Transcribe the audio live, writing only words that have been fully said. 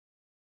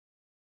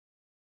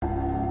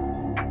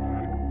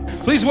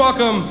Please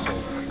welcome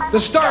the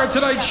star of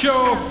tonight's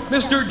show,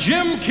 Mr.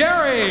 Jim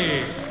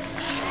Carrey.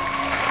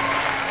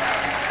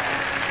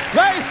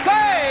 They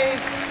say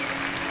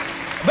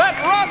that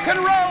rock and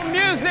roll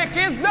music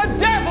is the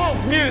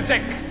devil's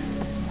music.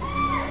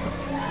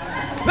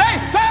 They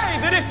say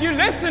that if you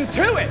listen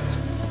to it,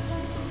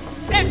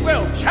 it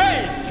will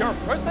change your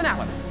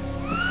personality.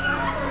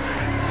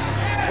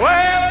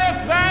 Well,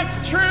 if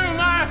that's true,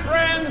 my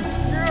friends,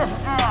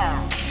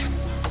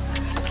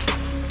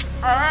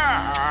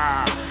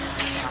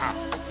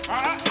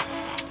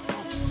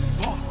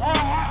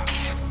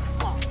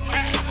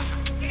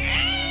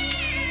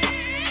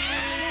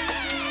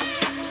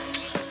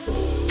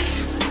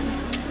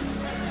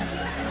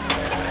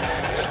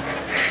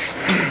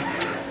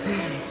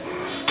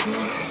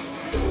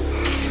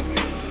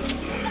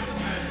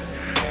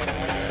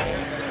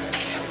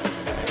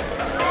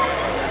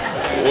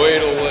 wait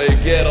till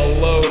they get a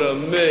load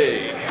of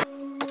me.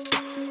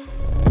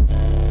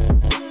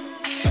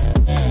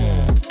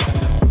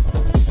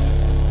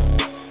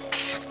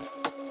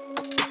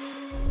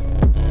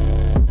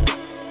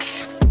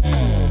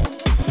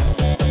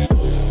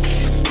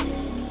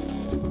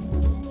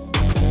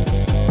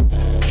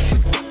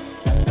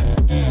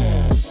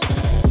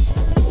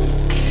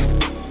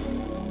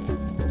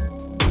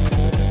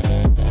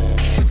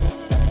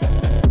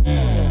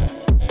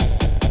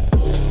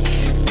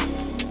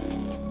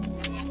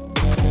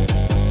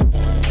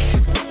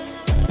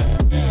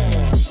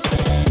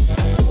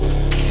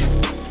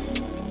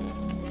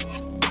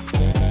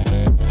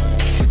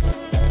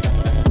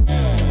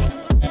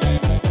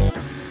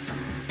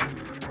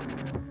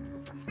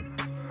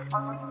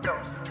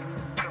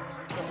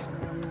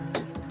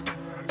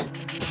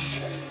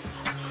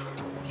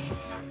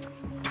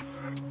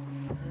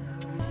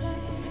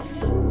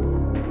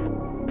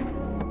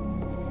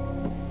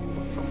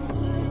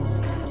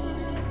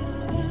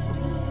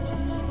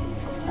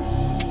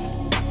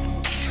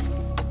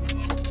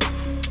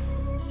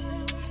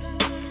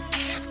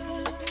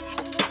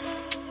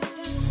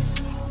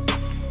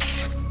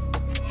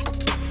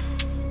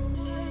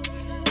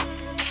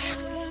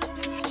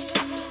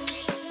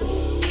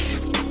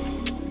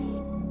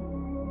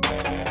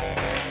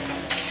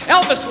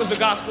 Elvis was a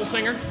gospel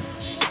singer.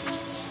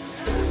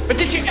 But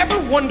did you ever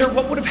wonder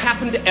what would have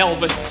happened to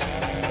Elvis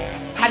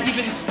had he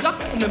been stuck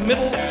in the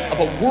middle of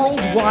a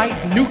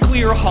worldwide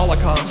nuclear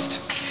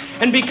holocaust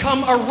and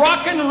become a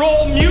rock and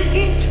roll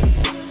mutant?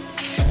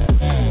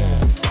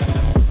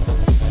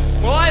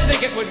 Well, I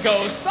think it would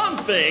go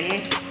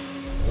something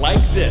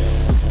like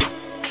this.